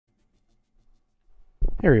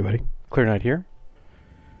Hey everybody, Clear Knight here.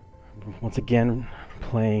 Once again,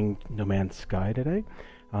 playing No Man's Sky today.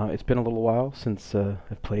 It's been a little while since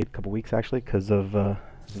I've played, a couple weeks actually, because of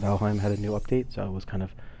Valheim had a new update, so I was kind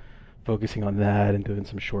of focusing on that and doing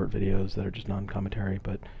some short videos that are just non-commentary,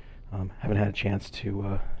 but haven't had a chance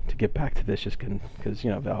to get back to this just because,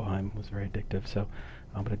 you know, Valheim was very addictive. So,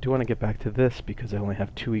 but I do want to get back to this because I only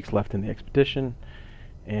have 2 weeks left in the expedition,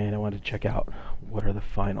 and I wanted to check out what are the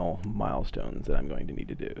final milestones that I'm going to need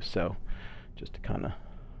to do. So just to kind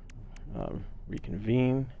of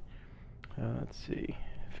reconvene, let's see,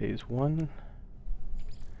 phase 1,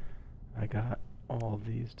 I got all of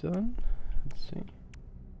these done. Let's see.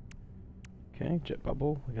 Okay, jet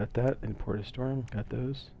bubble, we got that. Import a storm, got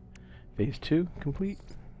those. Phase 2 complete,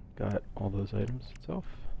 got all those items itself.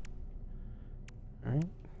 Alright,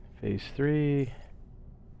 phase 3.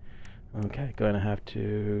 Okay, going to have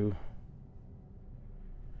to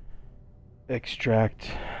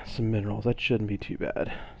extract some minerals. That shouldn't be too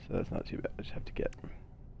bad. So that's not too bad. I just have to get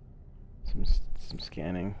some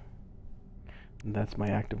scanning. And that's my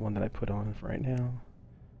active one that I put on for right now.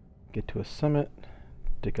 Get to a summit,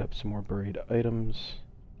 dig up some more buried items,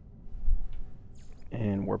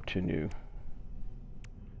 and warp to new.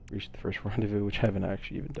 Reach the first rendezvous, which I haven't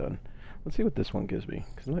actually even done. Let's see what this one gives me,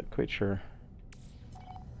 because I'm not quite sure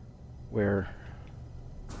where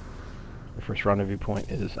the first rendezvous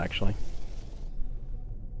point is actually.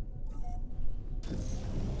 Let's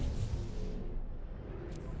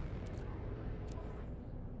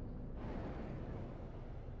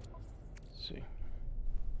see.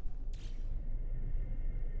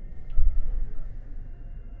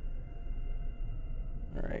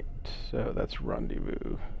 Alright, so that's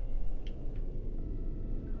rendezvous.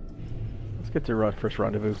 Let's get to first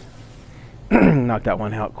rendezvous. Knock that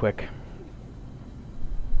one out quick.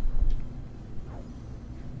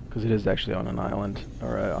 Because it is actually on an island,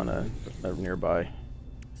 or on a nearby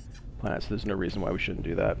planet, so there's no reason why we shouldn't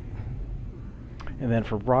do that. And then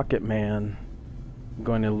for Rocketman, I'm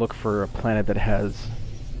going to look for a planet that has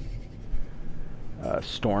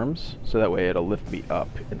storms, so that way it'll lift me up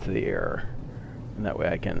into the air, and that way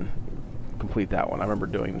I can complete that one. I remember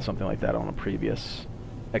doing something like that on a previous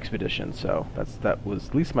expedition, so that was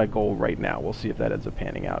at least my goal right now. We'll see if that ends up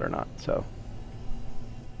panning out or not. So.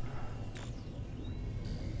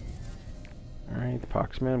 Alright, the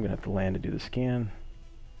Poxman, I'm going to have to land to do the scan.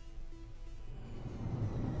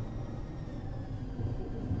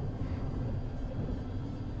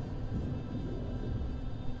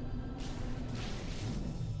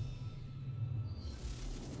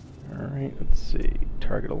 Alright, let's see.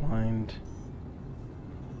 Target aligned.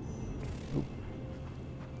 Oop.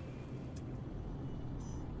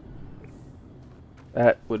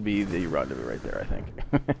 That would be the rendezvous right there, I think.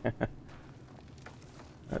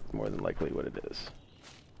 That's more than likely what it is.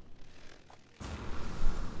 I'm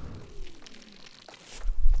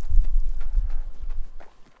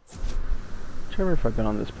not sure if I've been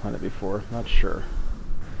on this planet before. Not sure.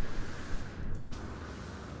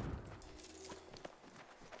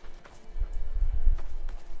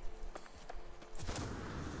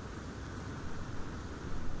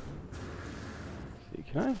 Let's see,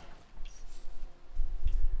 can I?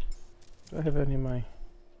 Do I have any of my...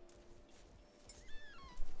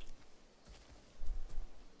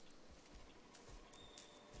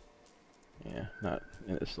 Yeah, not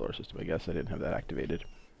in this solar system, I guess. I didn't have that activated.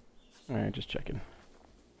 Alright, just checking.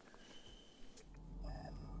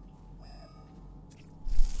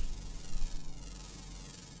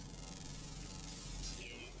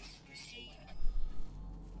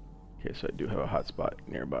 Okay, so I do have a hotspot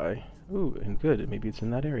nearby. Ooh, and good, maybe it's in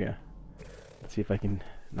that area. Let's see if I can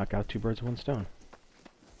knock out 2 birds with 1 stone.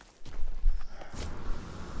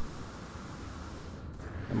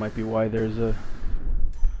 That might be why there's a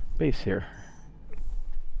base here.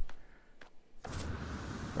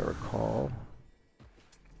 If I recall,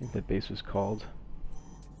 I think that base was called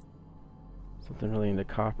something really into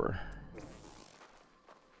copper.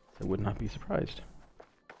 I would not be surprised.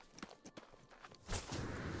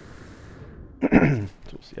 So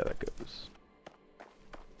we'll see how that goes.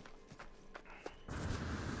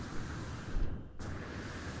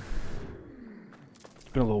 It's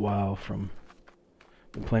been a little while from...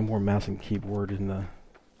 Been playing more mouse and keyboard in the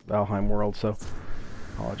Valheim world, so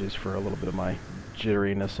apologies for a little bit of my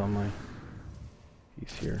jitteriness on my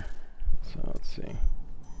piece here. So let's see.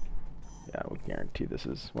 Yeah, I would guarantee this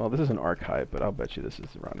is... Well, this is an archive, but I'll bet you this is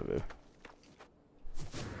the rendezvous.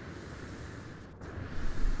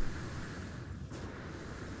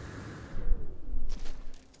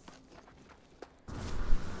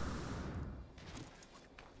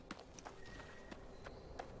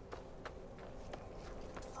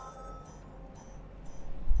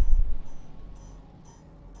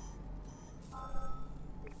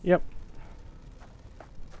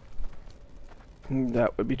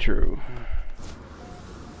 That would be true.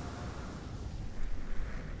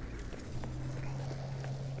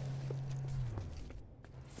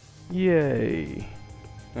 Yay!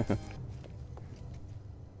 So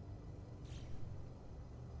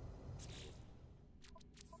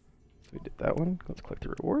we did that one. Let's collect the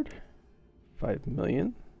reward. 5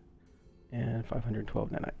 million and 512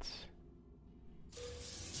 nanites.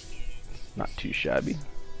 Not too shabby.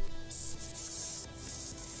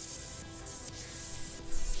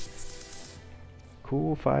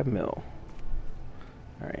 Cool 5 mil.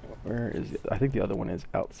 Alright, where is it? I think the other one is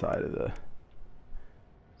outside of the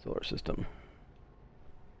solar system.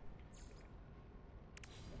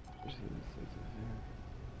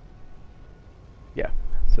 Yeah,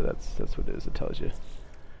 so that's what it is. It tells you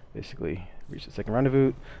basically reach the second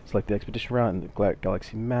rendezvous, select the expedition route in the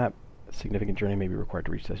galaxy map. A significant journey may be required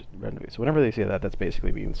to reach the rendezvous. So whenever they say that, that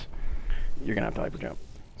basically means you're gonna have to hyperjump.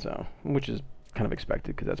 So, which is kind of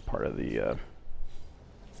expected because that's part of the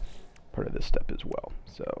part of this step as well.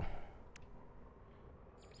 So,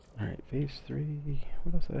 all right, phase 3.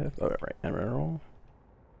 What else do I have? Oh, right, and mineral,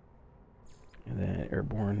 and then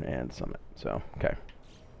airborne and summit. So, okay.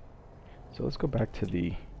 So let's go back to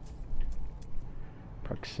the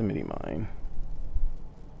proximity mine.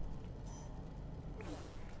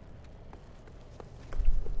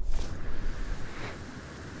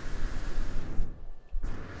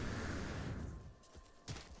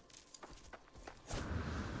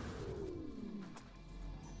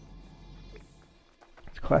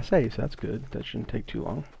 It's Class A, so that's good. That shouldn't take too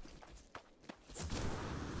long.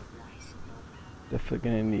 Definitely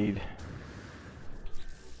gonna need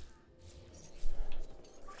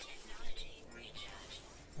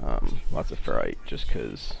lots of ferrite, just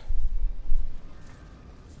because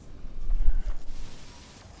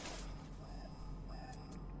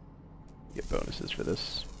you get bonuses for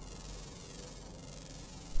this.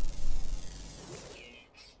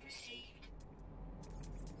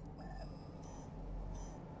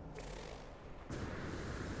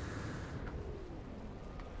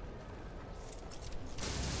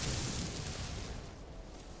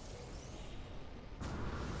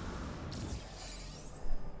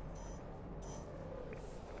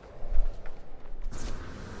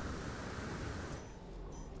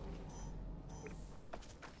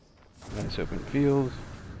 Nice open field.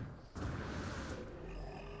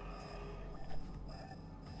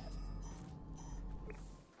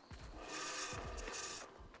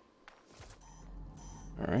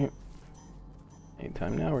 Alright.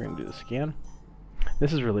 Anytime now, we're going to do the scan.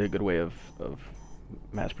 This is really a good way of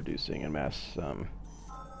mass producing and mass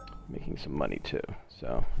making some money too.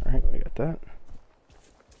 So, alright, we got that.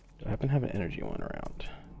 Do I happen to have an energy one around?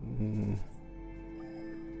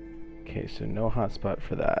 Okay, so no hotspot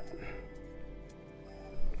for that.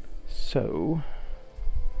 So,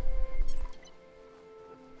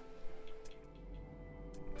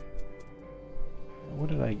 what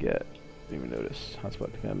did I get? Didn't even notice.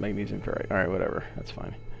 Hotspot, magnesium ferrite. Alright, whatever. That's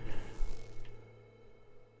fine.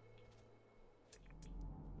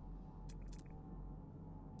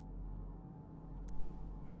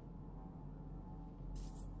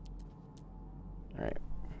 Alright.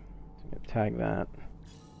 So I'm going to tag that.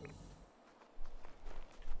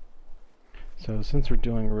 So since we're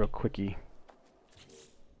doing a real quickie,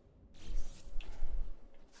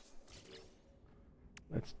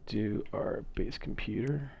 let's do our base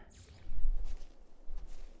computer.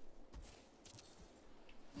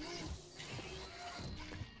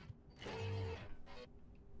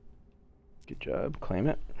 Good job. Claim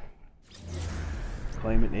it.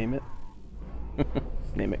 Claim it, name it.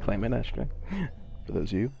 Name it, claim it, actually. For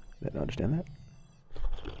those of you that don't understand that.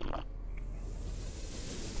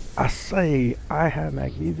 I say I have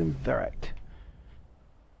magnesium ferrite.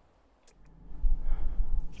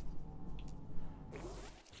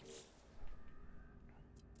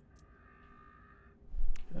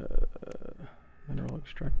 Mineral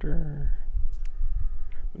extractor.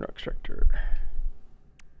 Mineral extractor.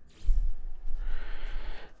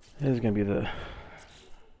 This is going to be the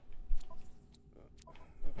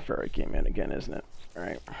ferrite game in again, isn't it? All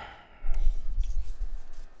right.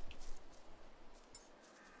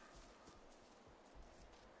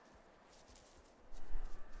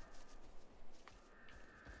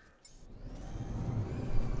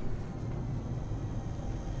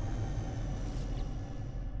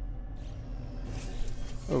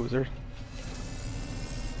 Oh, is there?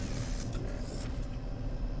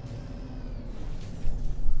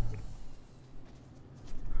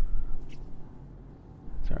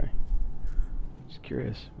 Sorry. Just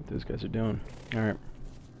curious what those guys are doing. Alright.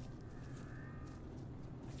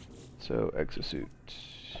 So, exosuit.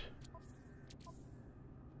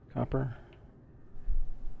 Copper?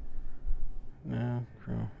 No,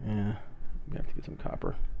 yeah. We have to get some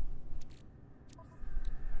copper.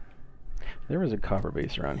 There was a copper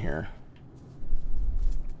base around here.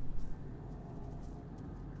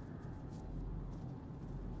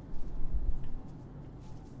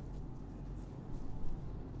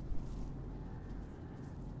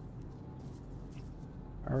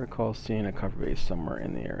 I recall seeing a copper base somewhere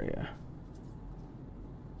in the area.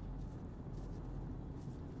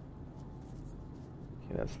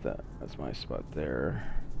 Okay, that's my spot there.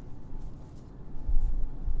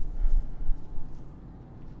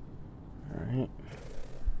 All right.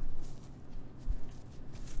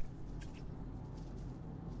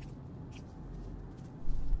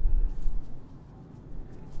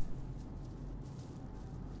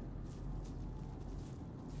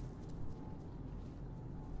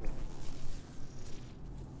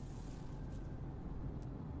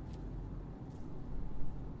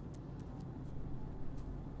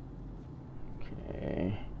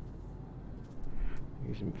 Okay.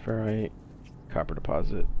 Using ferrite, copper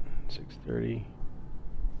deposit, 630.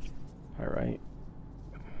 Pyrite.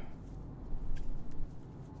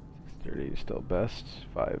 630 is still best.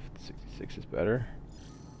 566 is better.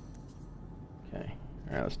 Okay.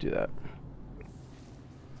 Alright, let's do that.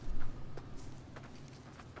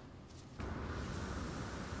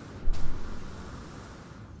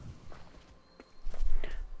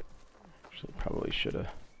 Actually, probably should have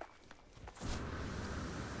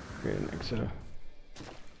created an exo.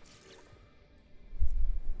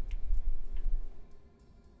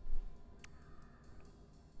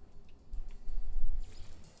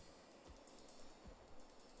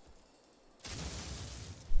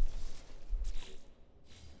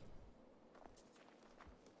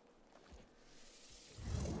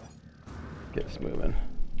 Get us moving.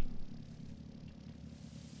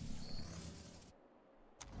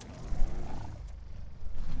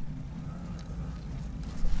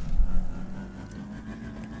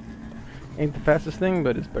 Ain't the fastest thing,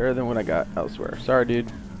 but it's better than what I got elsewhere. Sorry,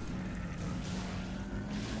 dude.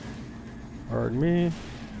 Pardon me.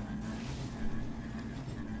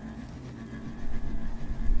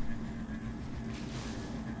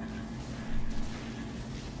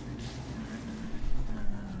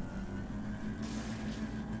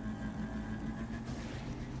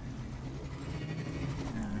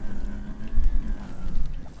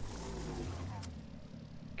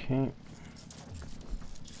 Okay.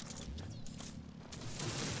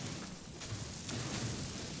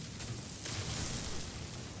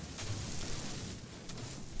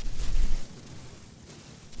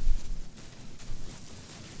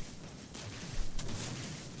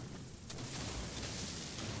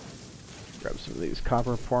 Grab some of these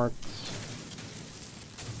copper parts.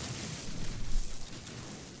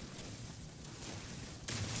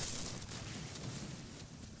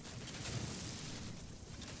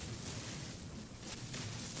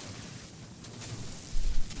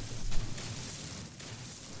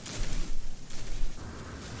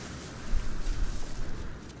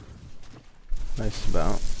 Nice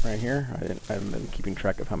amount right here. I haven't been keeping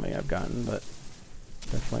track of how many I've gotten, but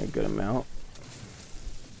definitely a good amount.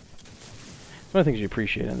 One of the things you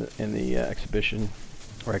appreciate in the exhibition,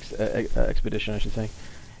 or expedition, I should say,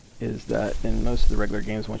 is that in most of the regular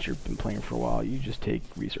games, once you've been playing for a while, you just take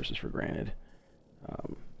resources for granted.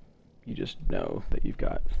 You just know that you've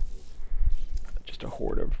got just a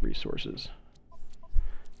horde of resources,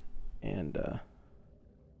 and so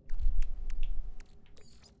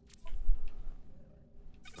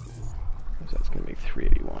that's going to be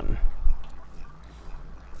 381.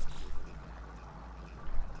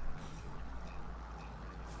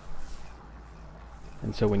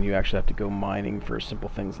 And so when you actually have to go mining for simple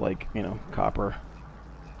things like, you know, copper.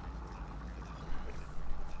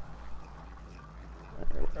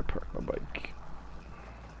 I park my bike.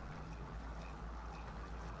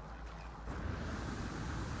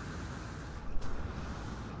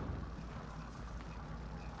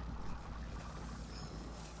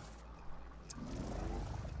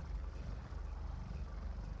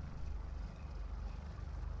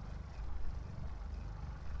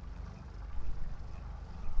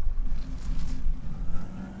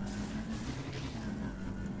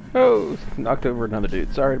 Oh, knocked over another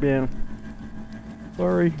dude. Sorry, man.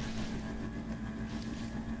 Sorry.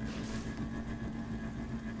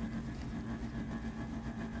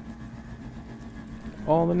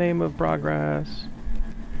 All in the name of progress.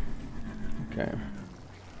 Okay.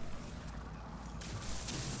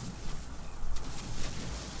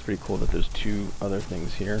 It's pretty cool that there's two other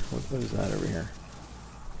things here. What is that over here?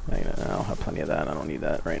 I'll have plenty of that. I don't need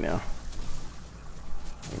that right now.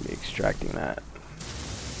 I'm going to be extracting that.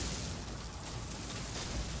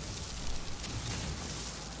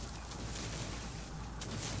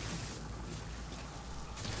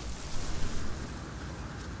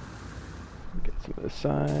 to the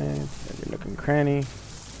side, every nook and cranny. I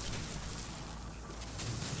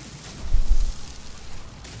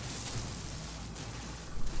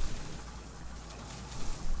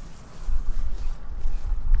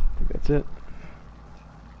think that's it.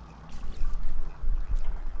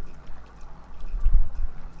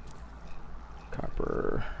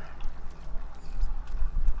 Copper.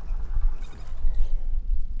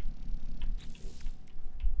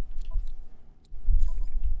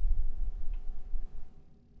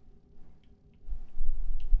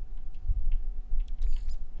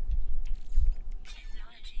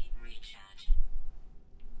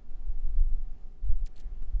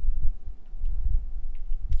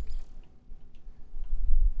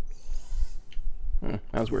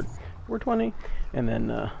 That was weird. 420, and then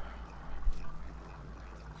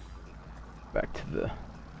back to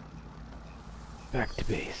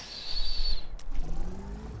base.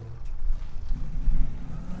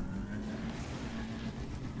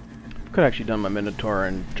 Could have actually done my Minotaur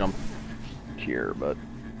and jump here, but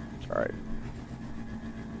it's alright.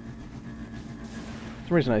 For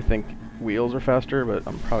some reason I think wheels are faster, but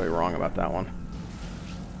I'm probably wrong about that one.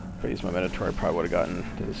 If I used my Minotaur, I probably would have gotten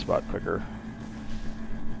to this spot quicker.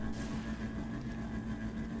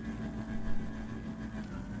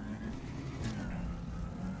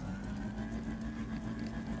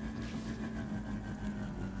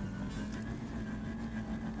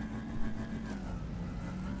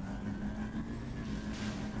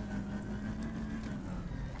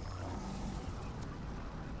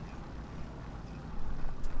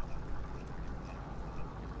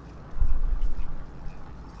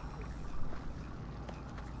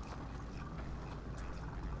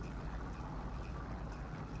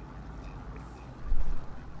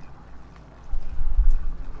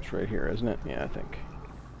 Right here, isn't it? Yeah, I think.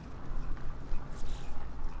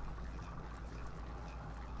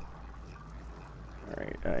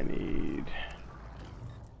 Alright, I need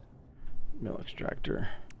mill extractor.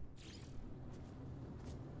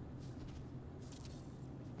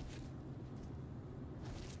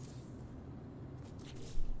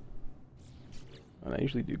 And I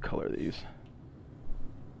usually do color these.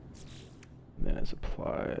 And then I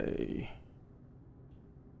supply.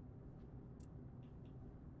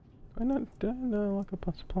 Did I not look up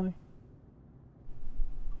on supply?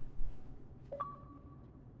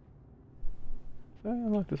 Did I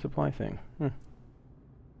unlock the supply thing?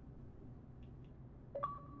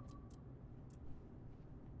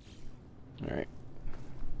 Alright.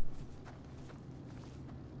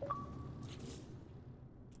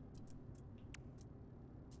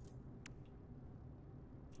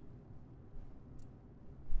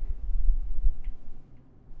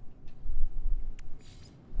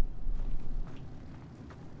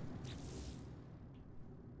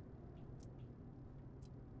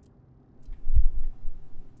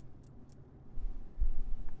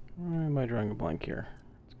 Why am I drawing a blank here?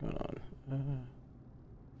 What's going on?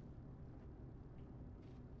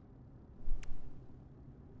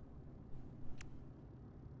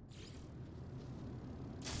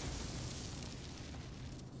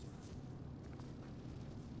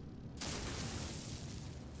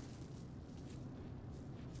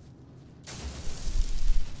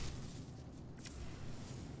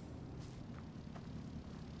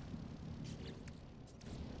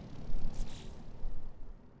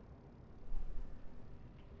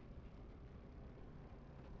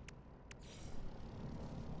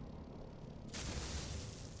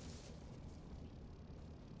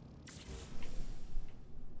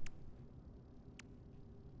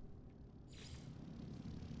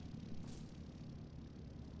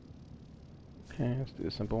 Okay, let's do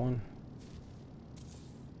a simple one.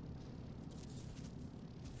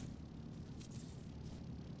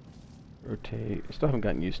 Rotate. I still haven't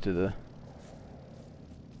gotten used to the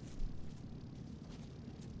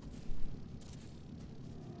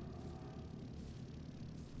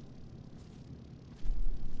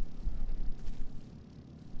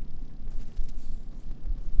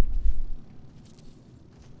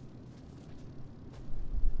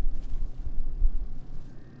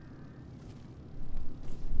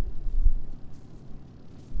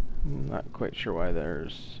not quite sure why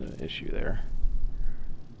there's an issue there.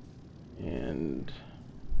 And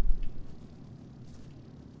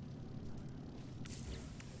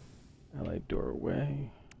allied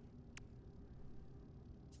doorway.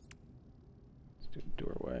 Let's do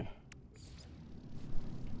doorway.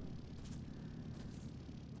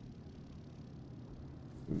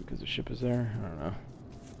 Maybe because the ship is there? I don't know.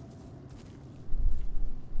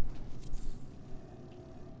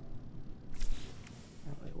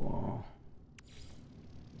 Allied wall.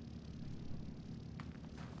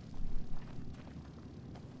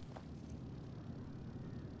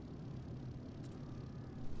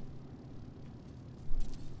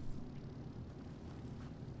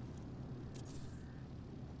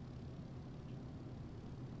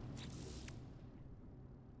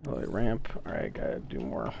 Slowly ramp. Alright, gotta do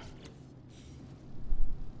more.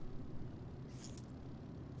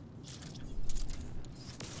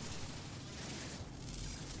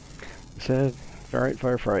 Said ferrite,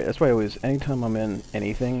 fire, ferrite. That's why I always, anytime I'm in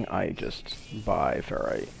anything, I just buy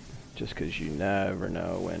ferrite. Just because you never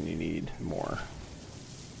know when you need more.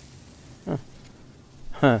 Huh.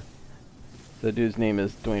 Huh. The dude's name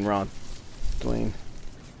is Dwayne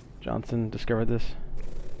Johnson discovered this.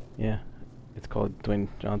 Yeah. It's called Dwayne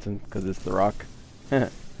Johnson because it's The Rock.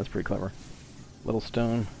 That's pretty clever. Little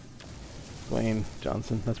Stone. Dwayne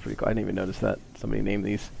Johnson. That's pretty cool. I didn't even notice that. Somebody named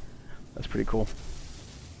these. That's pretty cool.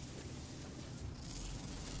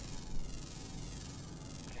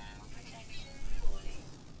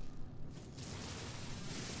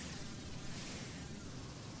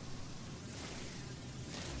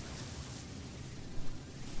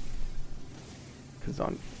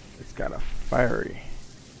 Because it's got a fiery.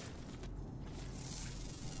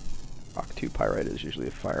 Rock 2 pyrite is usually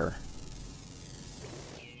a fire.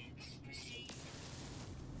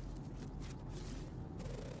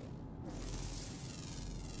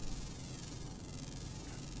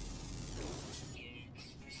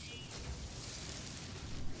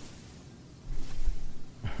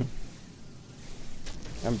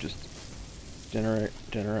 I'm just generic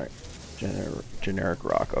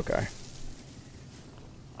rock, okay.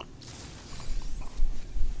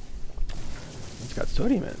 It's got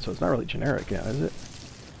sodium in it, so it's not really generic, yeah, is it?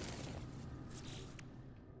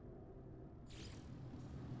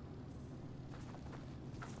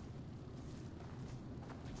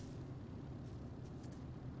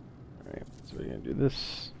 Alright, so we're gonna do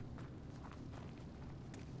this.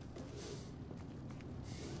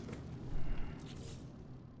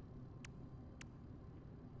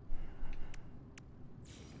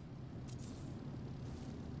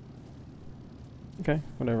 Okay,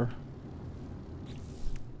 whatever.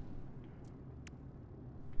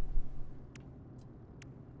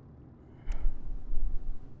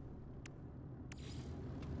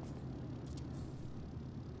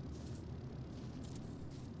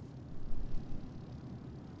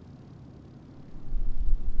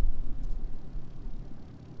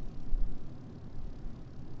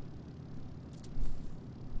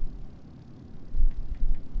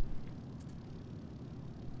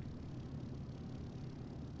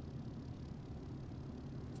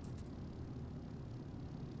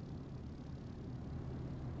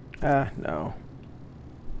 Ah, no.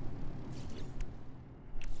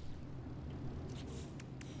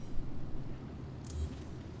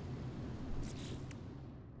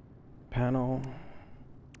 Panel.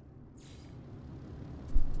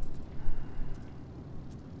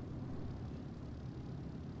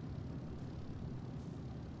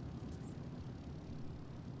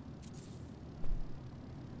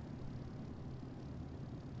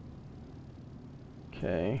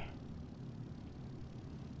 Okay.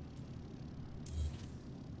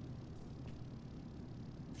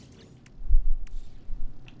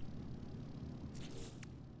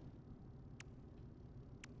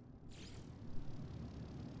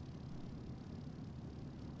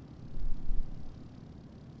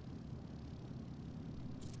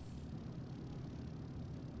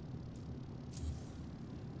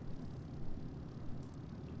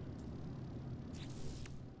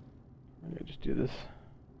 I'm gonna just do this.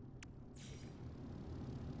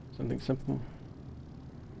 Something simple.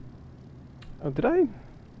 Oh, did I?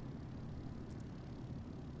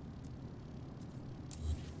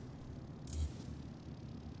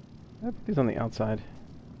 I put these on the outside.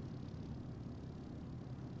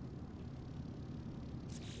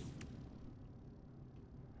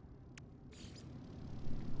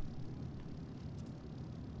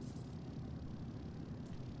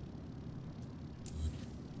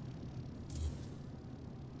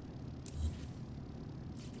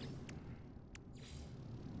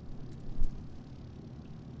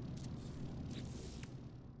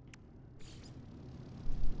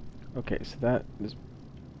 Okay, so that is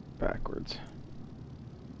backwards.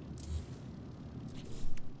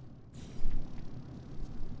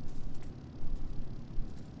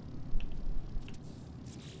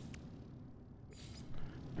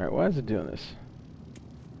 Alright, why is it doing this?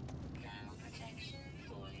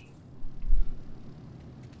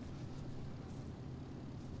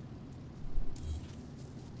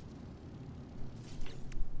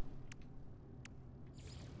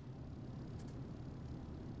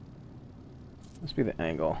 Must be the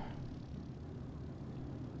angle.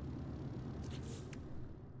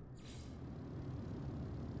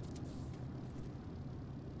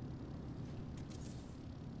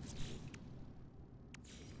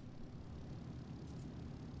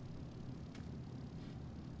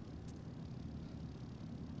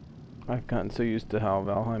 I've gotten so used to how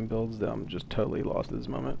Valheim builds that I'm just totally lost at this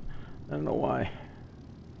moment. I don't know why.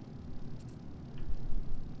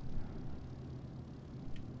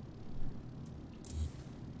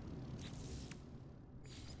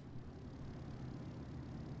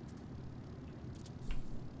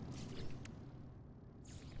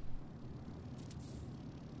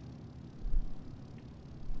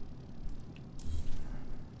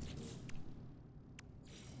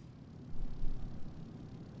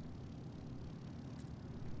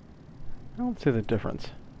 I don't see the difference.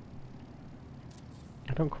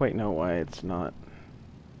 I don't quite know why it's not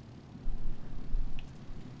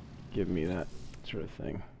giving me that sort of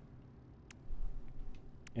thing.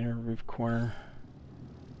 Inner roof corner.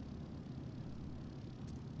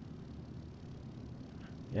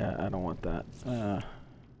 Yeah, I don't want that.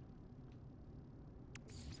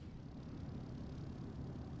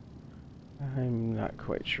 I'm not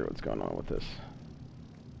quite sure what's going on with this.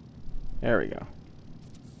 There we go.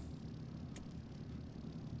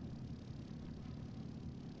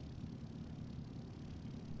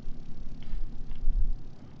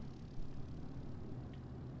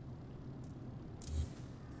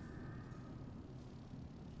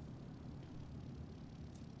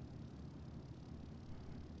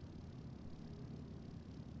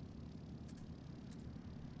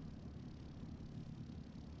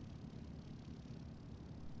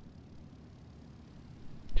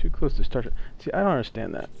 Too close to start. See, I don't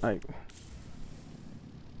understand that.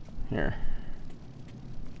 Here.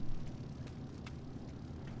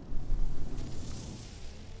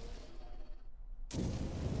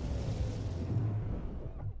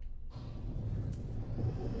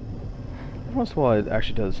 Every once in a while, it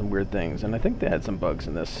actually does some weird things, and I think they had some bugs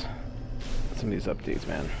in this. Some of these updates,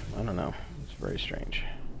 man. I don't know. It's very strange.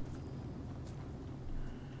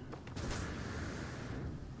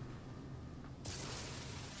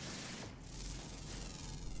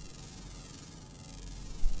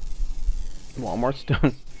 Walmart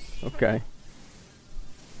stone. Okay.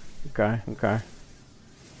 Okay, okay.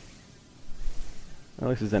 At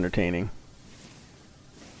least it's entertaining.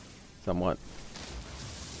 Somewhat.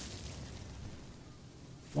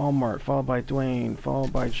 Walmart, followed by Dwayne,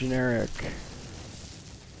 followed by generic.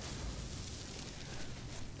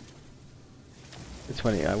 It's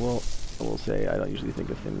funny, I will say I don't usually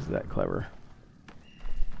think of things that clever.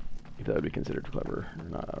 If that would be considered clever or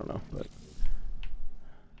not, I don't know, but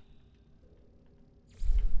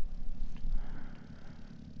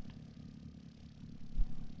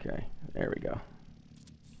okay, there we go.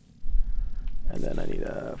 And then I need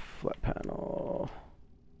a flat panel.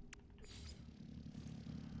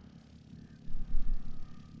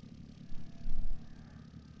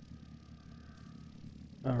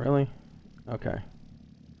 Oh, really? Okay.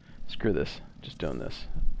 Screw this. Just doing this.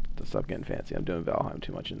 Stop getting fancy. I'm doing Valheim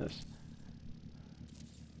too much in this.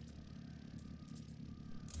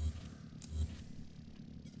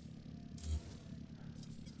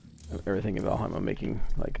 Everything in Valheim I'm making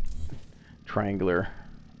like triangular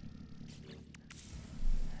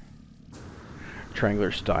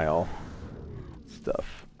style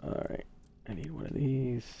stuff. Alright. I need one of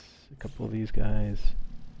these, a couple of these guys.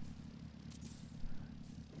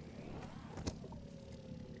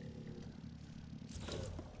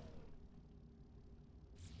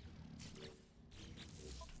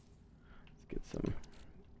 Let's get some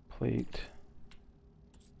plate.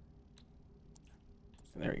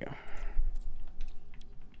 There we go.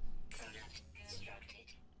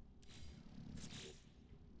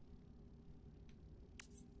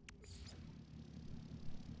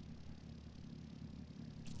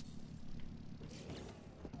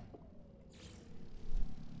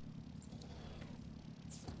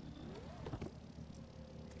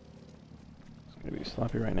 It's gonna be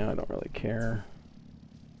sloppy right now, I don't really care.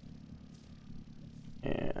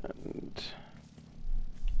 And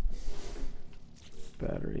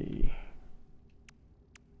battery.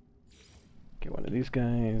 Get one of these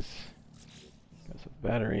guys. Got some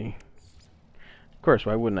battery. Of course,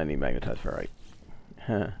 why wouldn't I need magnetized ferrite?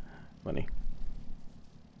 Huh. Funny.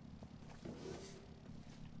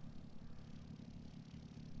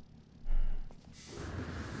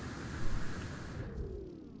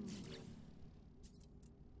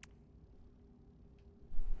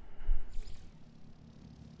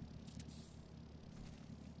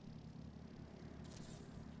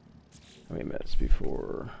 How many minutes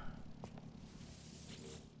before?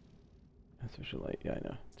 That's official light. Yeah, I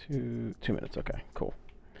know. Two minutes. Okay, cool.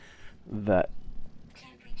 That.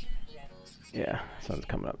 Yeah, sun's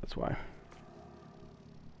coming up. That's why.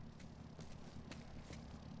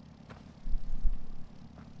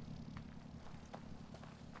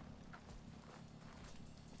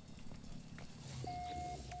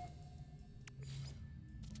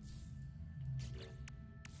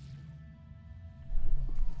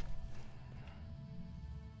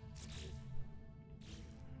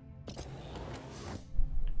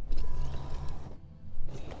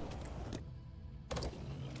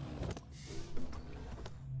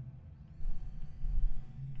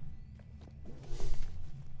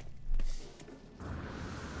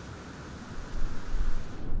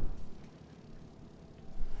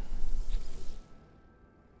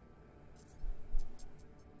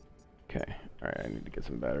 Okay, alright, I need to get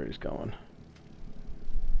some batteries going.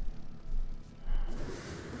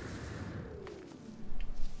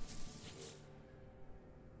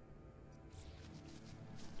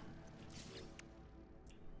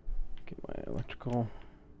 Get my electrical.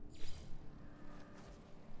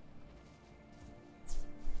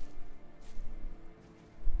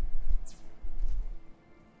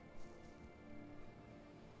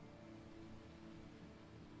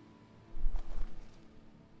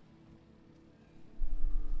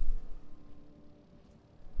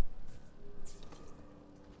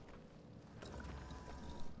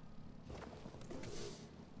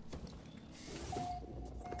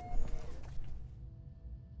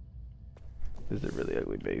 This is a really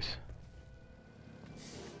ugly base.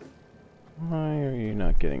 Why are you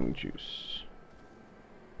not getting juice?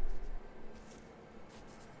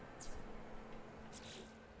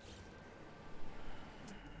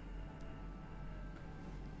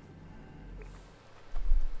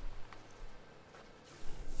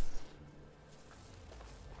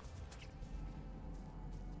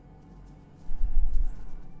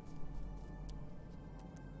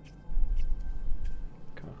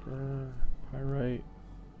 Copper, pyrite.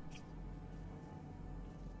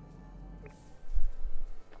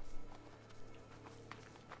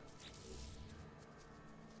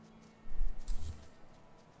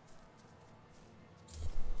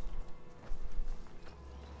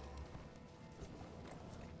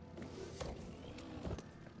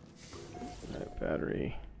 Alright,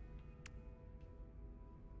 battery.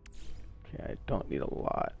 Okay, I don't need a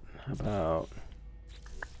lot. How about...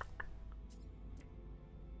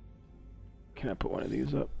 Can I put one of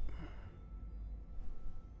these up?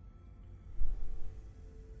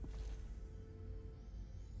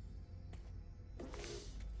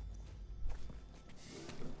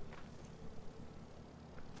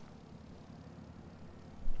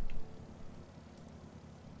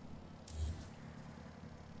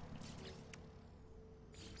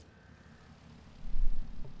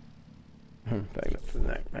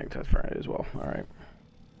 Magnetized ferrite as well. All right.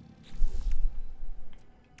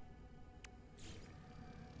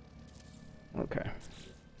 Okay.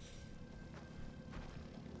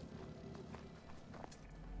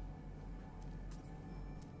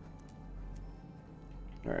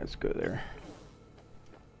 All right, let's go there.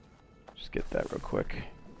 Just get that real quick.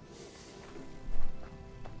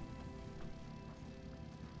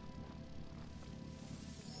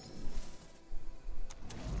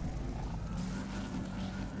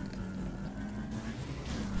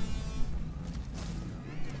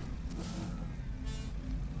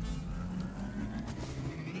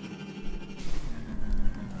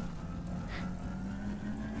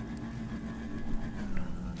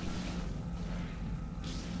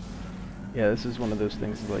 Yeah, this is one of those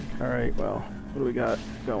things like, alright, well, what do we got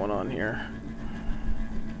going on here?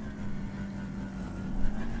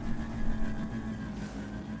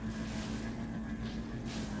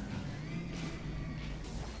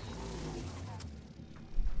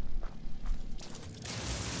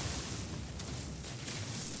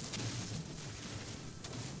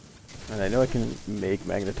 And I know I can make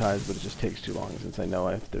magnetized, but it just takes too long. Since I know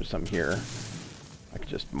if there's some here, I can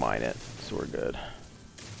just mine it, so we're good.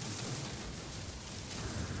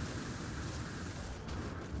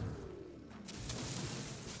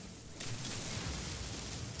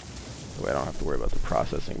 So I don't have to worry about the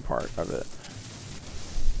processing part of it.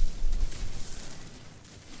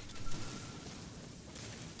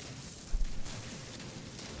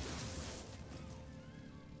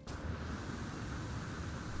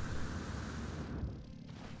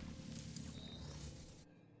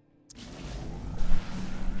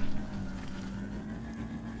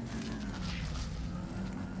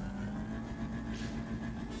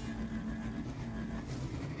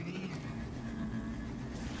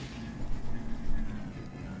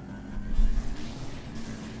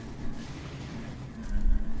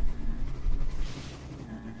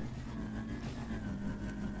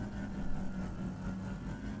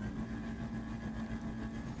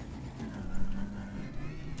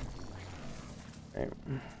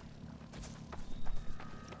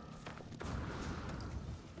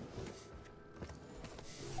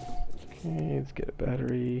 Okay, let's get a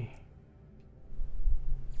battery.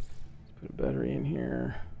 Let's put a battery in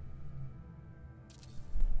here.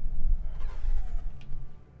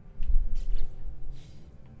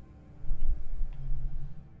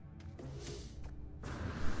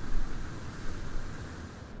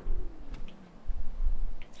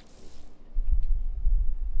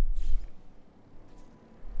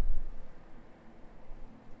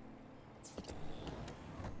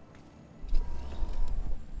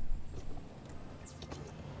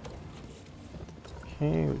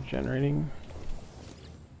 Okay, we're generating.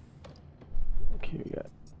 Okay, we got.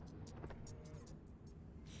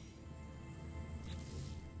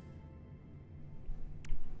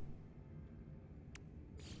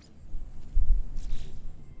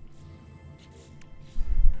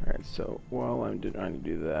 Alright, so while I'm trying to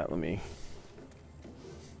do that, let me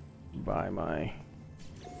buy my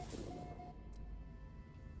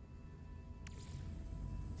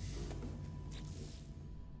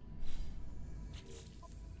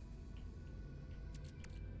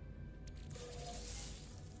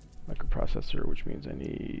microprocessor, which means I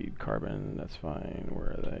need carbon. That's fine.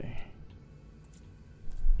 Where are they?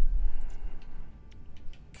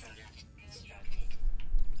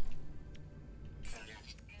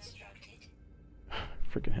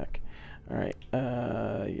 Freaking heck. Alright,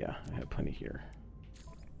 yeah, I have plenty here.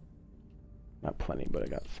 Not plenty, but I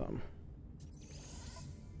got some.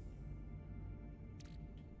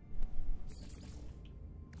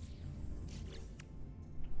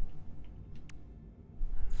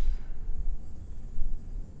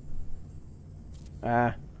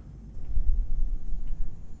 Ah.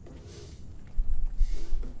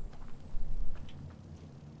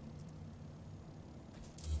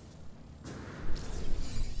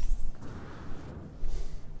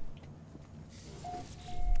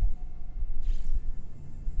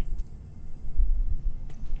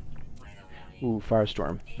 Ooh,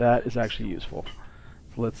 firestorm. That is actually useful.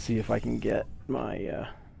 So let's see if I can get my, yeah,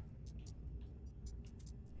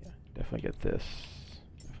 definitely get this.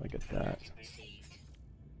 Definitely get that.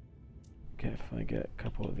 Okay, if I get a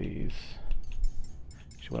couple of these.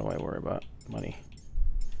 Actually, what do I worry about? Money.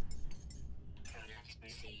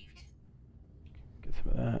 Get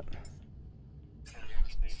some of that.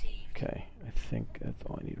 Okay, I think that's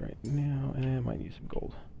all I need right now, and I might need some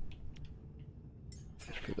gold.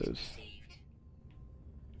 Just for those.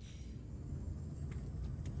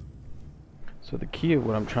 So the key of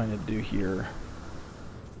what I'm trying to do here,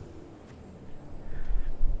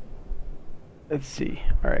 let's see.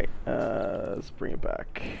 All right, let's bring it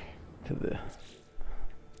back to the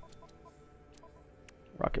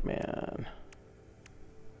Rocketman.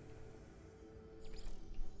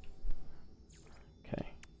 Okay.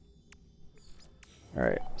 All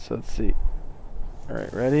right, so let's see. All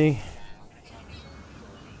right, ready?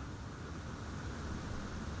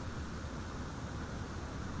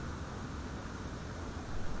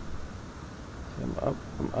 I'm up,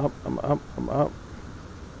 I'm up, I'm up, I'm up.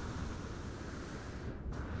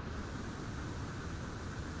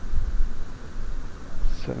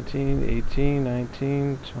 $17, $18,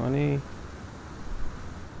 $19, $20,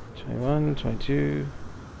 $21, $22,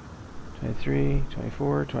 $23,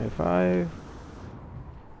 $24, $25.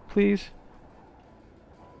 Please.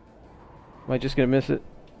 Am I just gonna miss it?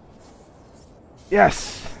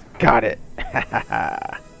 Yes! Got it!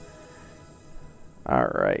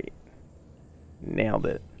 Alright. Nailed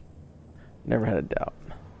it. Never had a doubt.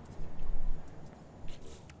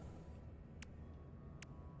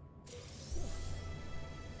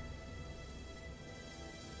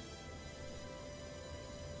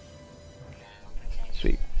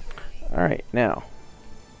 Sweet. Alright, now.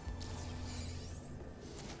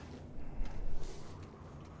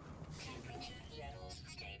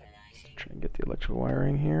 Try and get the electrical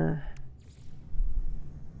wiring here.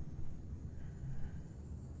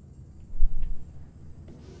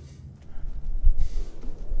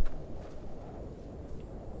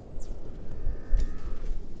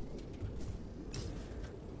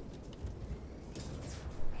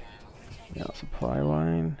 Now supply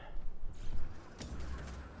line.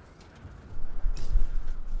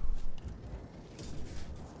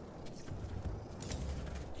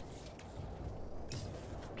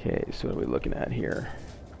 Okay, so what are we looking at here?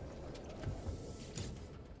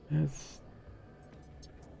 It's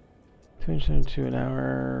 272 an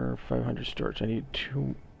hour, 500 storage. I need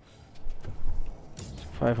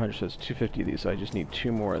 500, so it's 250 of these, so I just need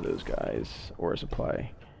 2 more of those guys, or a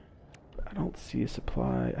supply. I don't see a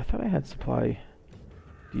supply. I thought I had supply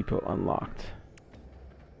depot unlocked.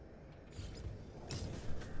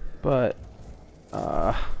 But,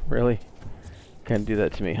 really? Can't do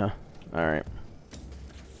that to me, huh? Alright.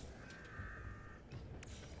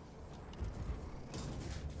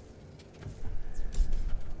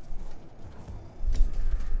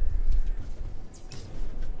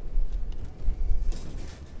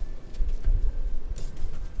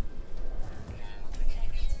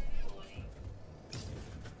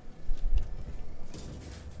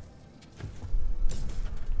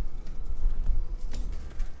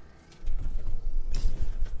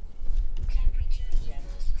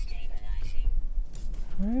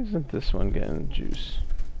 Why isn't this one getting juice?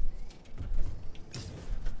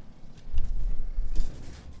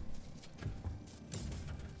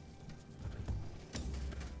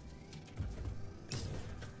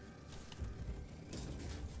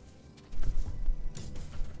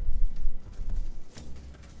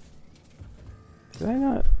 Did I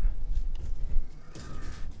not?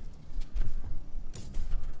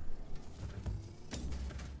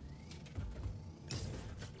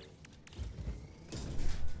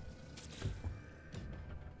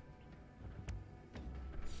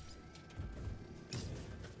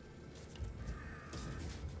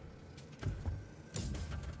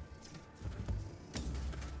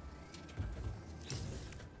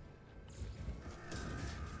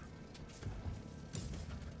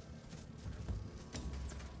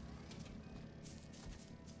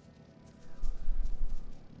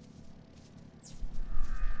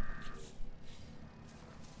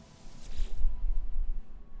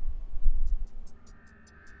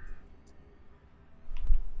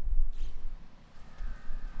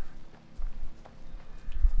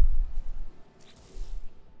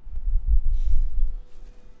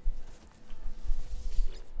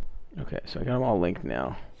 Okay, so I got them all linked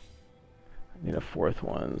now. I need a fourth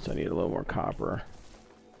one, so I need a little more copper.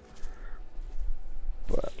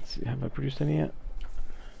 But let's see, have I produced any yet?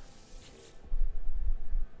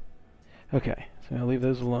 Okay, so I'll leave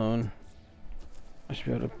those alone. I should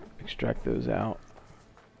be able to extract those out.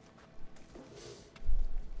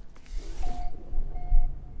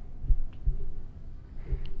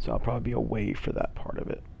 So I'll probably be away for that part of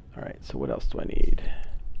it. Alright, so what else do I need?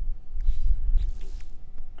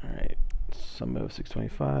 Alright, sum of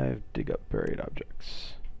 625, dig up buried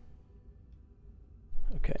objects.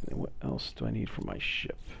 Okay, then what else do I need for my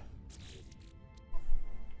ship?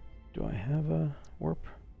 Do I have a warp?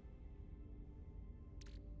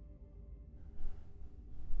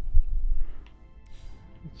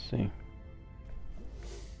 Let's see.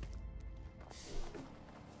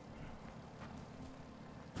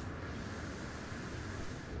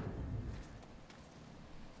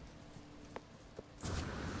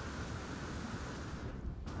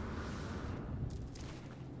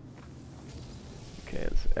 Okay,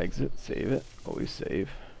 let's exit, save it, always save.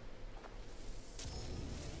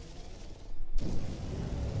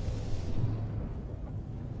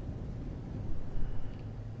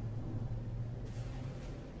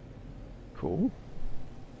 Cool.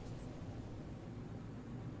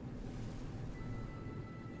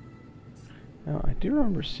 Now I do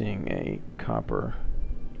remember seeing a copper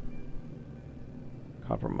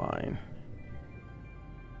mine.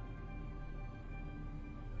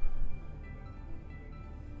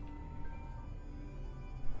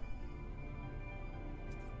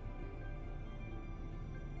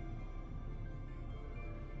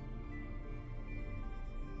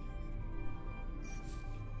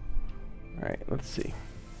 All right, let's see.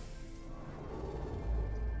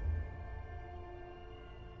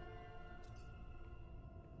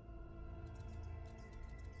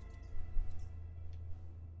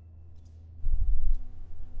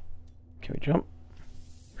 Can we jump?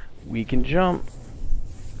 We can jump.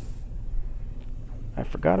 I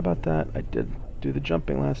forgot about that. I did do the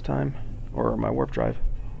jumping last time, or my warp drive.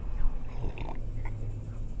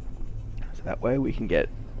 So that way we can get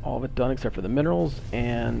all of it done except for the minerals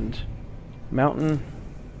and mountain.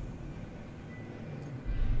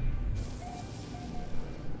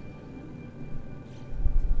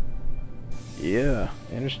 Yeah,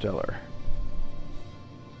 interstellar.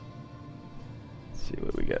 Let's see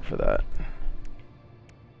what we get for that.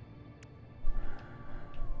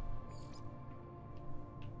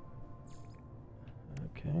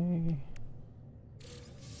 Okay.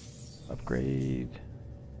 Upgrade.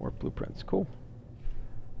 Warp blueprints. Cool.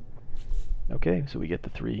 Okay, so we get the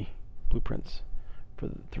 3 blueprints for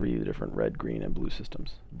the 3 different red, green, and blue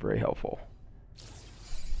systems. Very helpful.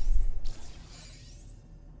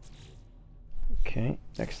 Okay,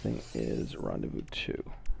 next thing is rendezvous 2.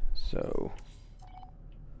 So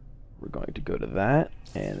we're going to go to that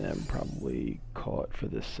and then probably call it for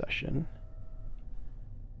this session,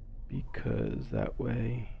 because that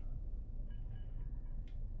way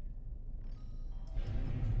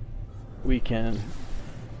we can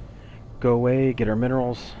go away, get our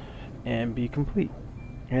minerals, and be complete.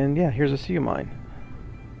 And yeah, here's a sea mine.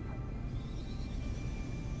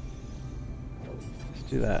 Let's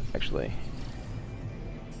do that, actually.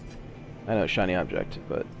 I know, shiny object,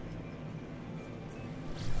 but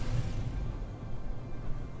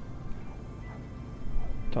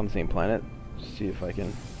it's on the same planet. Just see if I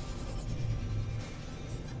can.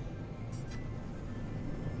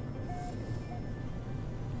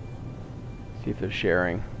 See if they're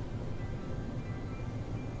sharing.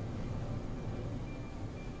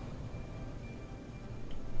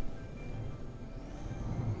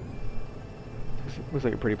 Looks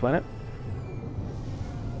like a pretty planet.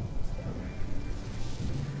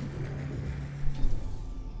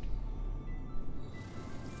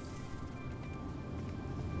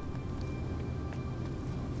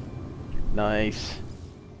 Nice.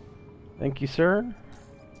 Thank you, sir.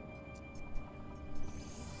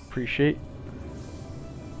 Appreciate.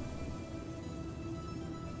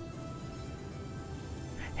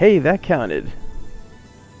 Hey, that counted.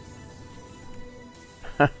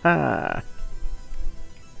 Haha.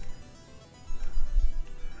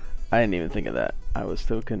 I didn't even think of that. I was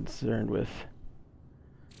so concerned with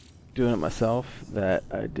doing it myself that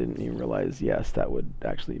I didn't even realize, yes, that would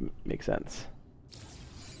actually make sense.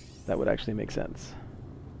 That would actually make sense.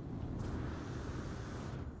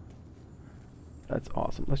 That's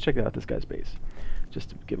awesome. Let's check out this guy's base, just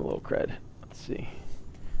to give him a little cred. Let's see.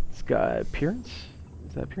 This guy, appearance?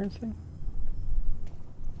 Is that appearance thing?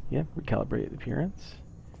 Yeah, recalibrate appearance.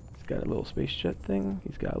 He's got a little space jet thing.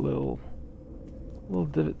 He's got a little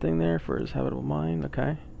divot thing there for his habitable mind.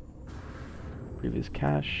 Okay. Previous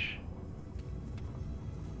cache.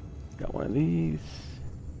 Got one of these.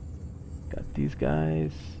 Got these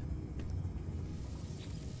guys.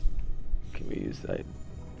 Can we use that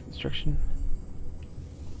construction?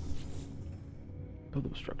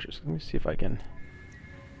 Buildable structures. Let me see if I can.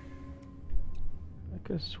 I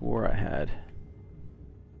could have swore I had.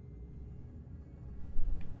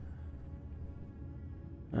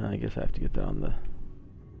 I guess I have to get that on the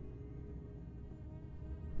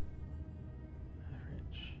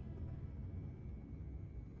average.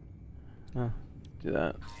 Oh, do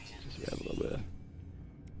that. Just so we have a little bit of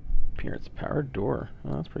appearance. Powered door.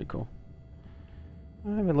 Oh, that's pretty cool.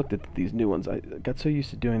 I haven't looked at these new ones. I got so used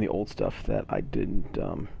to doing the old stuff that I didn't,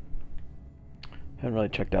 haven't really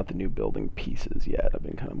checked out the new building pieces yet. I've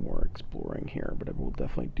been kind of more exploring here, but I will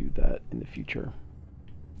definitely do that in the future.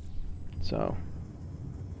 So,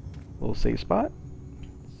 little save spot.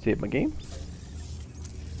 Save my game.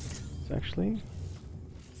 It's actually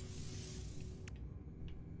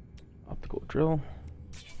optical drill.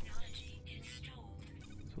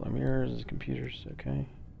 Solar mirrors, computers, okay.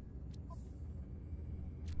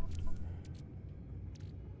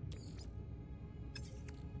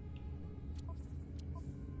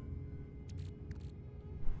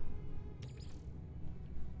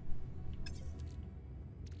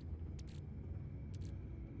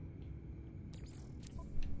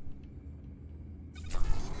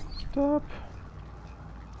 Stop.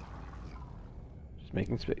 Just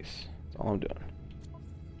making space. That's all I'm doing.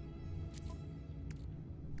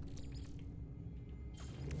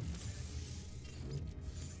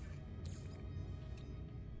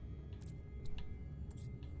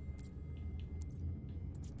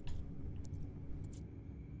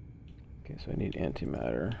 Okay, so I need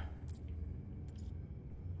antimatter.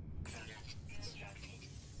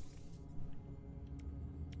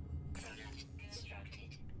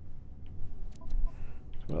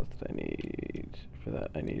 What else did I need? For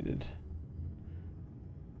that I needed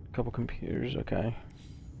a couple computers, okay.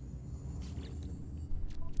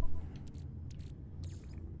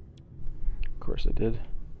 Of course I did.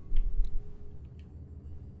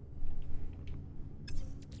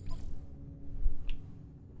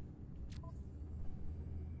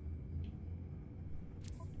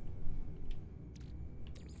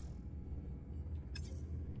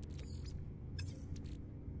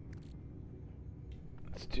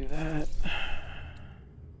 Let's do that.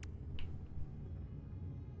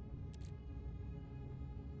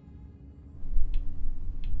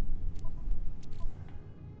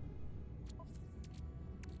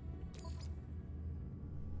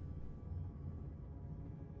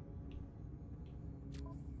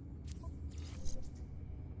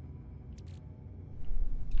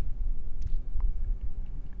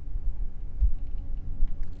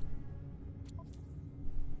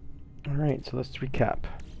 All right, so let's recap.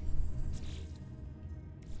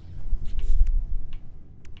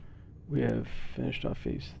 We have finished off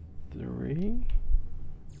phase 3.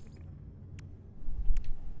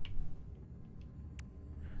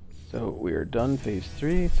 So we are done phase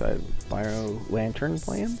 3. So I have bio lantern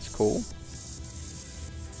plans. Cool.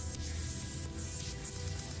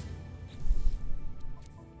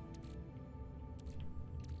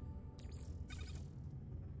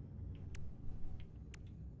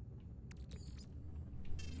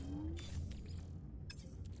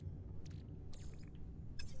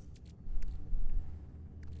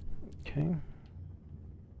 Okay.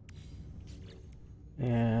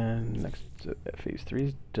 And next, phase 3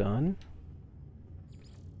 is done.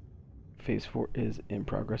 Phase 4 is in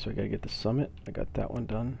progress, so I gotta get the summit. I got that one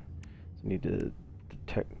done. So I need to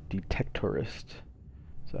detect tourist.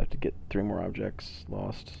 So I have to get 3 more objects,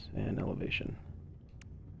 lost, and elevation.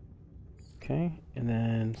 Okay, and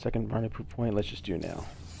then second rendezvous point, let's just do now.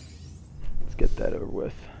 Let's get that over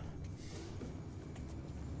with.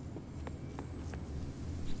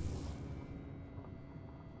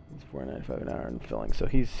 $4.95 an hour in filling, so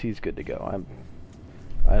he's good to go.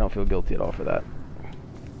 I don't feel guilty at all for that.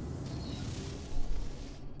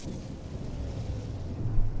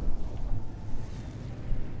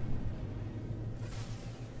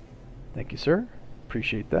 Thank you, sir.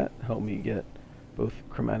 Appreciate that. Helped me get both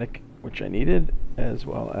chromatic, which I needed, as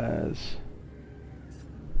well as...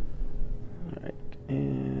 Alright,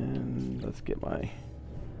 and let's get my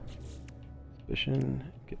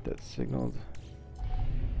suspicion, get that signaled.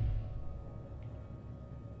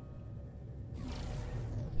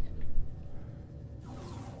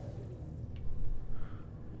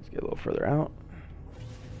 Let's get a little further out.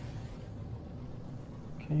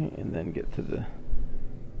 Okay, and then get to the...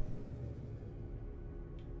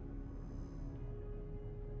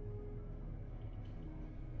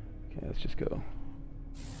 Okay, let's just go.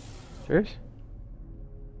 Serious?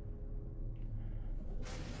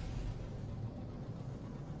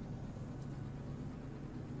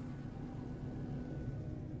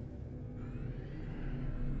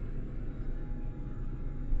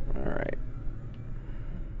 All right.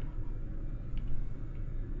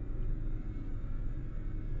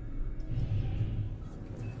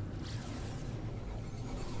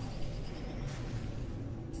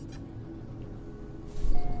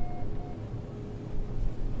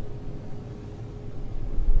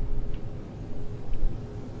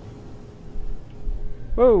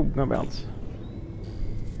 Whoa, no bounce.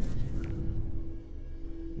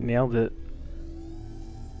 Nailed it.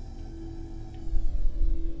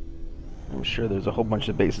 I'm sure there's a whole bunch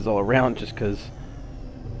of bases all around just because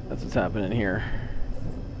that's what's happening here.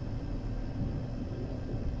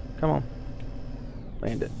 Come on.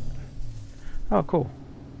 Land it. Oh, cool.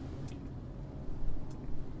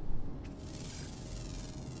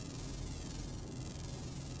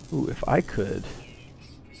 Ooh, if I could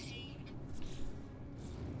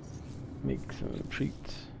make some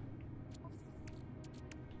treats.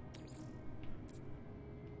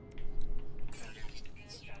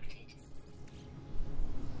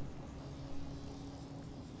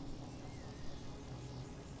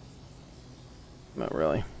 Not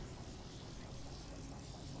really.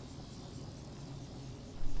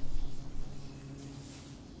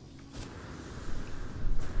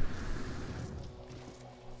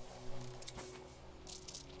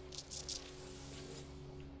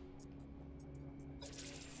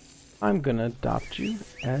 I'm gonna adopt you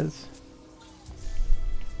as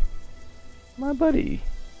my buddy.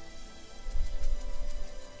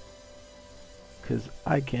 'Cause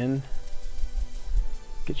I can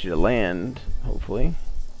get you to land, hopefully.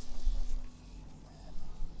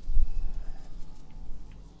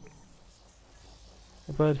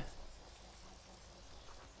 Hey, bud.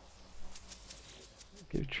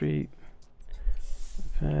 Get a treat.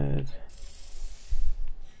 Pad.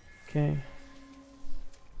 Okay.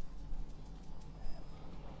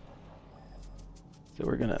 So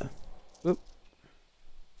we're gonna, whoop.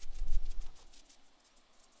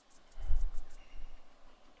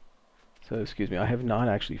 So excuse me, I have not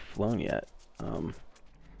actually flown yet.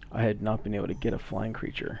 I had not been able to get a flying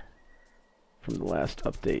creature from the last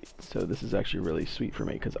update, so this is actually really sweet for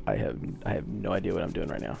me because I have no idea what I'm doing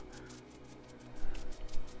right now.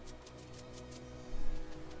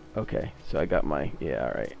 Okay, so I got my, yeah,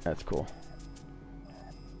 all right, that's cool.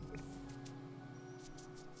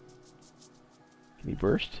 Can he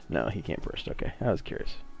burst? No, he can't burst. Okay, I was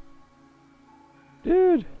curious.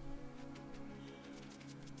 Dude!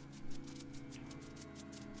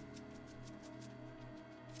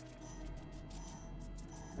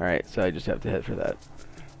 Alright, so I just have to head for that.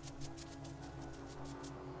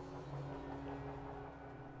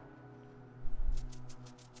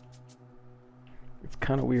 It's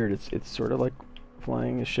kind of weird. It's sort of like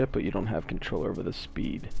flying a ship, but you don't have control over the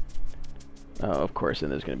speed. Oh, of course,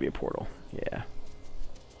 and there's going to be a portal. Yeah.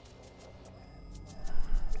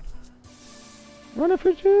 Running for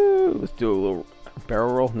you! Let's do a little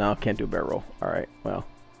barrel roll. No, can't do a barrel roll. Alright, well,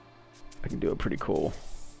 I can do a pretty cool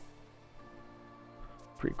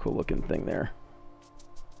looking thing there.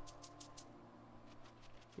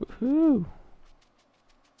 Woohoo!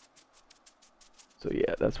 So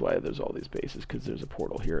yeah, that's why there's all these bases, because there's a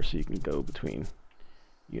portal here so you can go between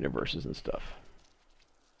universes and stuff.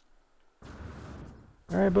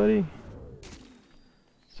 Alright, buddy.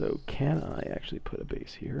 So can I actually put a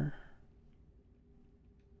base here?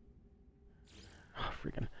 Oh,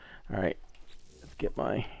 freaking. Alright, let's get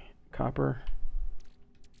my copper.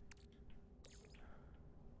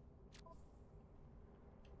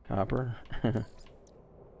 Copper.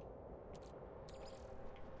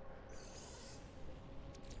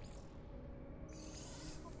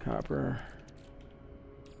 Copper.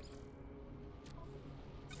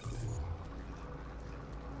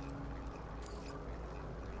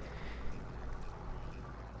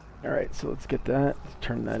 Alright, so let's get that. Let's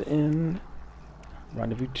turn that in.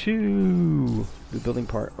 Rendezvous 2. The building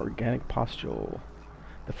part, organic pustule.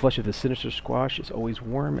 The flesh of the sinister squash is always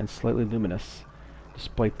warm and slightly luminous.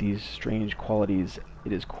 Despite these strange qualities,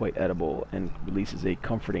 it is quite edible and releases a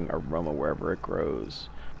comforting aroma wherever it grows.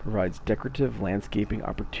 Provides decorative landscaping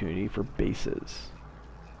opportunity for bases.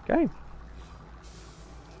 Okay.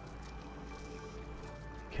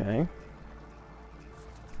 Okay.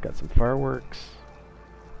 Got some fireworks.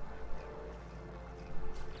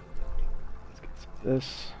 Let's get some of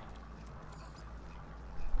this.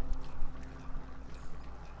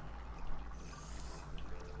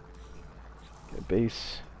 Get a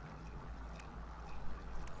base.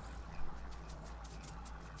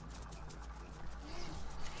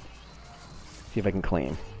 See if I can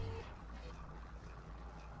claim.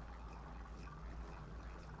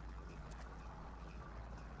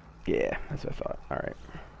 Yeah, that's what I thought. Alright.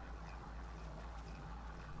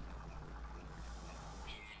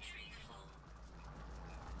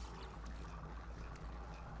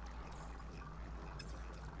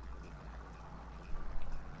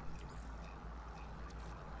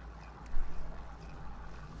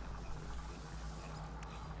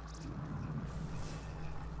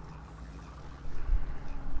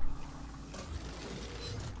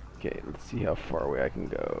 Okay, let's see how far away I can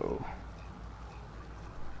go.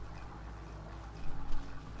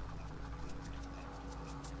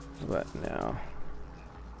 What now?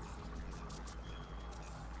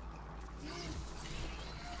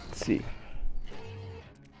 Let's see.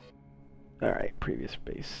 Alright, previous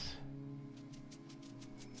base.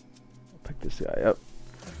 I'll pick this guy up.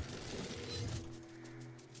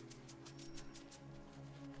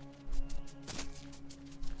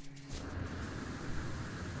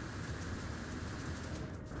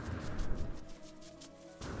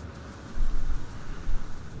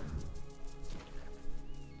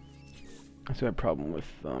 So my problem with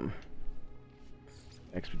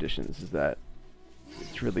expeditions is that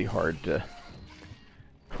it's really hard to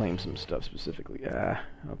claim some stuff specifically. Ah,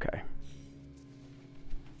 okay.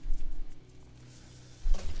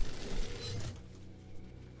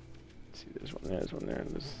 Let's see, there's one there,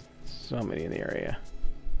 and there's so many in the area.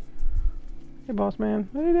 Hey, boss man,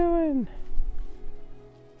 what are you doing?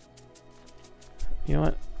 You know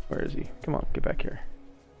what? Where is he? Come on, get back here.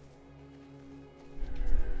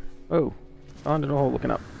 Oh. Onto the hole,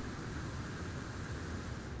 looking up.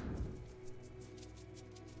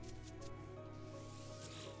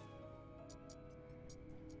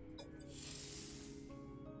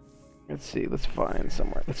 Let's see, let's find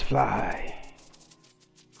somewhere. Let's fly.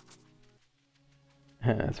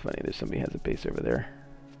 That's funny, there's somebody has a base over there.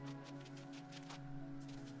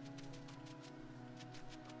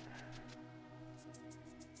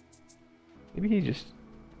 Maybe he's just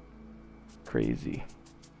crazy.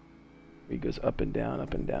 He goes up and down,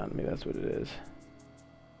 up and down. Maybe that's what it is.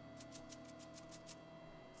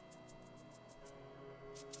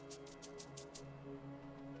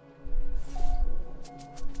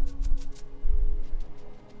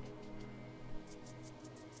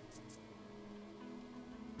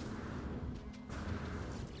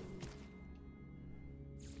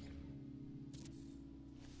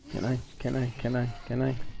 Can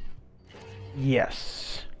I?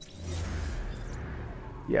 Yes.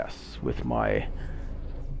 Yes, with my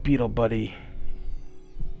beetle buddy.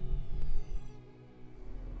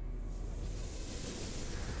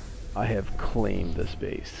 I have claimed the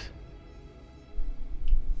space.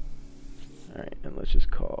 Alright, and let's just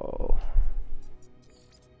call...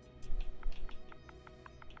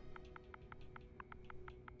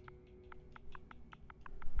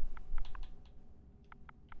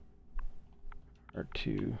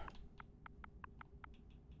 R2.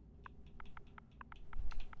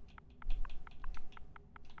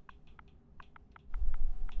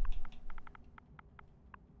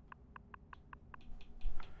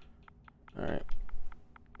 Alright,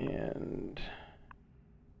 and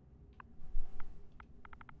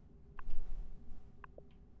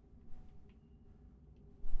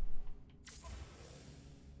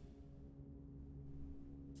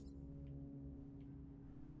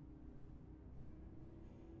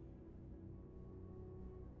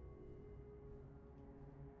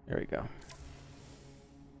there we go.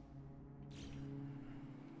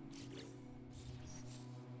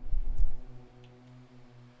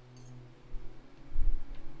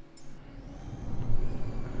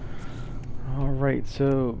 Alright,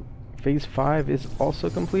 so phase 5 is also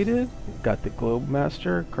completed. Got the Globe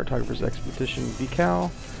Master, Cartographer's Expedition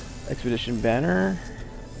decal, Expedition banner.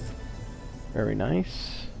 Very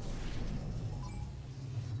nice.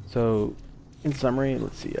 So, in summary,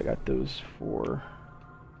 let's see, I got those 4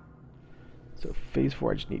 So phase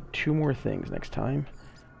 4, I just need 2 more things next time.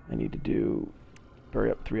 I need to do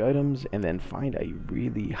bury up 3 items and then find a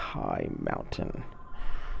really high mountain.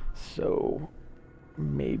 So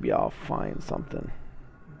maybe I'll find something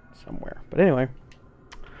somewhere. But anyway,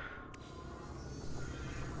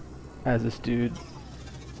 as this dude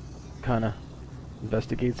kind of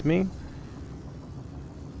investigates me,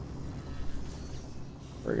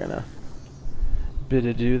 we're gonna bid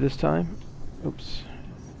adieu this time. Oops.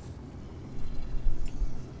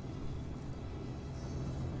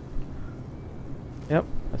 Yep,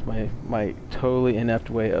 that's my totally inept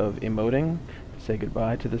way of emoting to say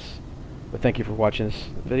goodbye to this. But thank you for watching this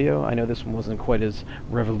video. I know this one wasn't quite as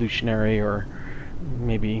revolutionary or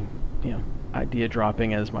maybe, you know, idea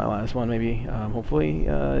dropping as my last one. Maybe, hopefully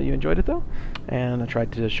you enjoyed it though. And I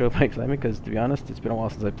tried to show my excitement because, to be honest, it's been a while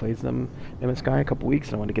since I played No Man's Sky, a couple weeks,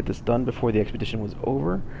 and I wanted to get this done before the expedition was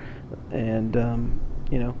over. And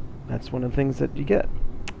you know, that's one of the things that you get,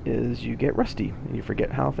 is you get rusty and you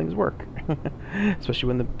forget how things work. Especially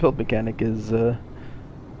when the build mechanic is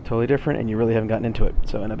totally different and you really haven't gotten into it.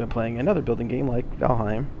 So, and I've been playing another building game like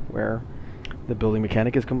Valheim, where the building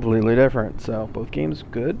mechanic is completely different. So both games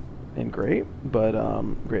good and great, but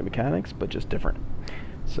great mechanics, but just different.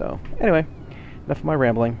 So anyway, enough of my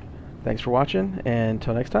rambling. Thanks for watching, and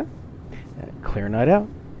until next time, clear night out.